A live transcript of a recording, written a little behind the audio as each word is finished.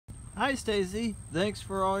Hi Stacy, thanks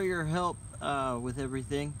for all your help with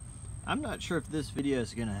everything. I'm not sure if this video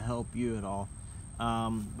is going to help you at all,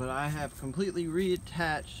 but I have completely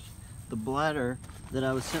reattached the bladder that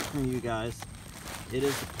I was sent from you guys. It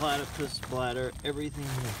is a platypus bladder. Everything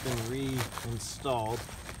has been reinstalled,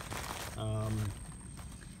 and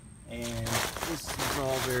this is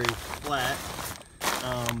all very flat,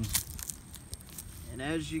 and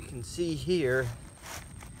as you can see here,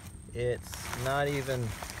 it's not even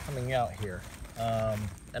coming out here,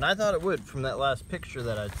 and I thought it would from that last picture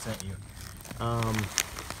that I'd sent you. I'm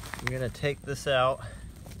gonna take this out.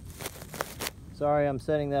 Sorry, I'm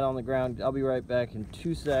setting that on the ground. I'll be right back in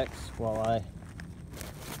 2 secs while I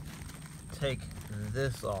take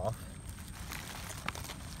this off.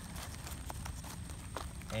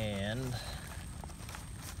 And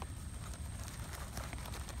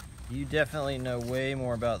you definitely know way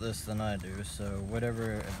more about this than I do, so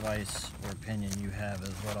whatever advice or opinion you have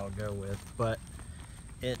is what I'll go with. But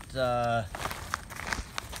it, as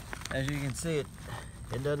you can see, it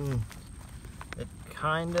doesn't, it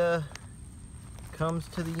kinda comes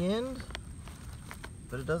to the end,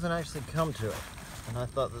 but it doesn't actually come to it. And I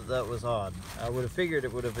thought that that was odd. I would have figured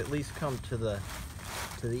it would have at least come to the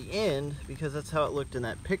end, because that's how it looked in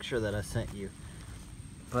that picture that I sent you.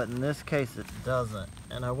 But in this case it doesn't,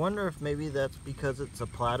 and I wonder if maybe that's because it's a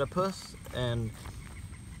platypus and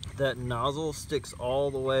that nozzle sticks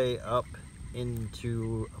all the way up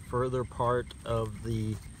into a further part of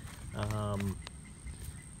the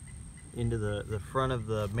into the front of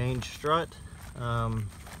the main strut. I'm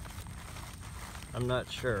not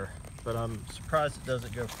sure, but I'm surprised it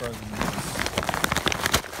doesn't go further than this.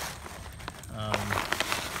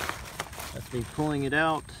 That's me pulling it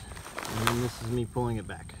out, and then this is me pulling it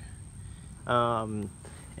back. And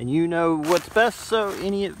you know what's best, so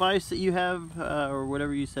any advice that you have or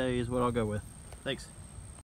whatever you say is what I'll go with. Thanks.